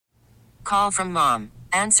call from mom.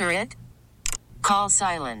 Answer it. Call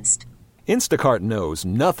silenced. Instacart knows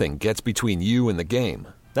nothing gets between you and the game.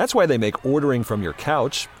 That's why they make ordering from your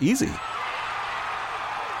couch easy.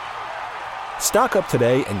 Stock up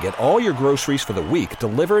today and get all your groceries for the week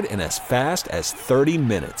delivered in as fast as 30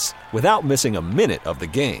 minutes without missing a minute of the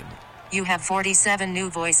game. You have 47 new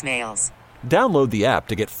voicemails. Download the app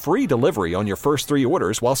to get free delivery on your first 3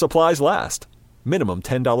 orders while supplies last. Minimum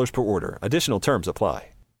 $10 per order. Additional terms apply.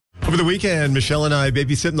 Over the weekend, Michelle and I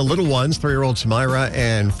babysitting the little ones, 3-year-old Samira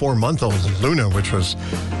and 4-month-old Luna, which was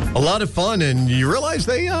a lot of fun. And you realize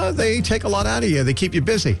they take a lot out of you. They keep you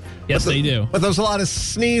busy. Yes, they do. But there was a lot of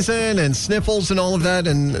sneezing and sniffles and all of that.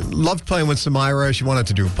 And loved playing with Samira. She wanted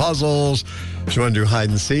to do puzzles. She wanted to do hide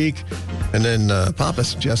and seek. And then Papa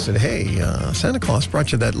suggested, hey, Santa Claus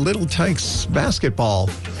brought you that Little Tykes basketball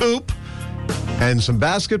hoop and some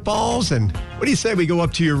basketballs. And what do you say we go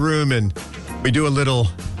up to your room and we do a little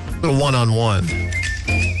one-on-one.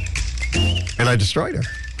 And I destroyed her.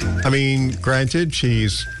 I mean, granted,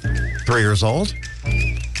 she's 3 years old.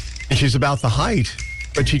 And she's about the height.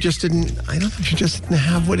 But she just didn't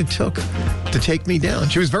have what it took to take me down.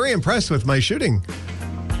 She was very impressed with my shooting.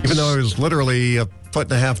 Even though I was literally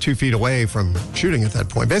 1.5 feet, 2 feet away from shooting at that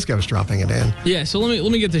point. Basically, I was dropping it in. Yeah, so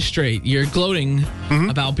let me get this straight. You're gloating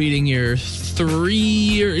about beating your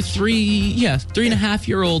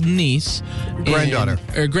 3.5-year-old niece.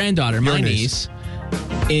 Granddaughter, my niece.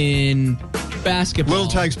 In basketball.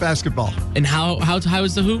 Little Tykes basketball. And how high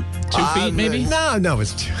was the hoop? 2 feet, maybe? No,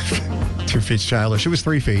 it's 2 feet childish. It was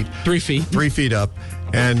 3 feet. 3 feet? 3 feet up.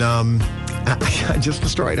 And I just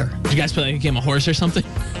destroyed her. Did you guys play like a game of horse or something?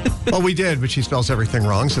 Well, we did, but she spells everything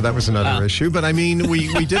wrong, so that was another issue. But, I mean,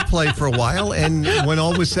 we did play for a while, and when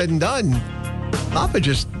all was said and done, Papa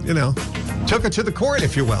just, took it to the court,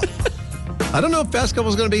 if you will. I don't know if basketball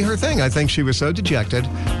was going to be her thing. I think she was so dejected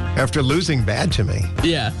after losing bad to me.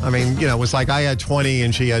 Yeah. I mean, it was like I had 20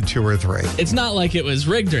 and she had 2 or 3. It's not like it was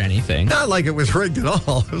rigged or anything. Not like it was rigged at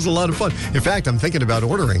all. It was a lot of fun. In fact, I'm thinking about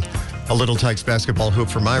ordering a Little Tykes basketball hoop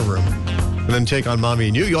for my room and then take on Mommy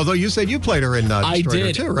and you. Although you said you played her in I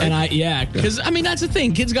did too, right? And because that's the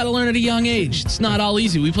thing. Kids got to learn at a young age. It's not all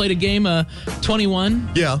easy. We played a game 21.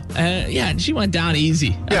 Yeah. And she went down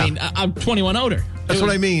easy. Yeah. I mean, I'm 21 older. That's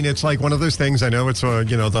what I mean. It's like one of those things. I know it's,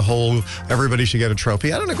 the whole everybody should get a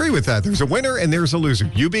trophy. I don't agree with that. There's a winner and there's a loser.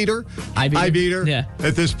 You beat her. I beat her. Yeah.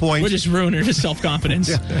 At this point. We're just ruining her self-confidence.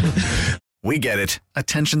 Yeah. We get it.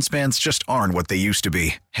 Attention spans just aren't what they used to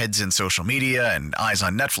be. Heads in social media and eyes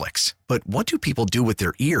on Netflix. But what do people do with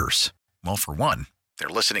their ears? Well, for one, they're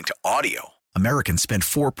listening to audio. Americans spend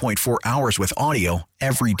 4.4 hours with audio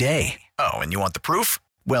every day. Oh, and you want the proof?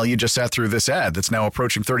 Well, you just sat through this ad that's now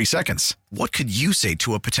approaching 30 seconds. What could you say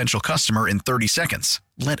to a potential customer in 30 seconds?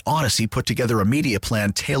 Let Odyssey put together a media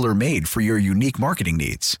plan tailor-made for your unique marketing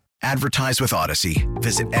needs. Advertise with Odyssey.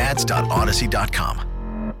 Visit ads.odyssey.com.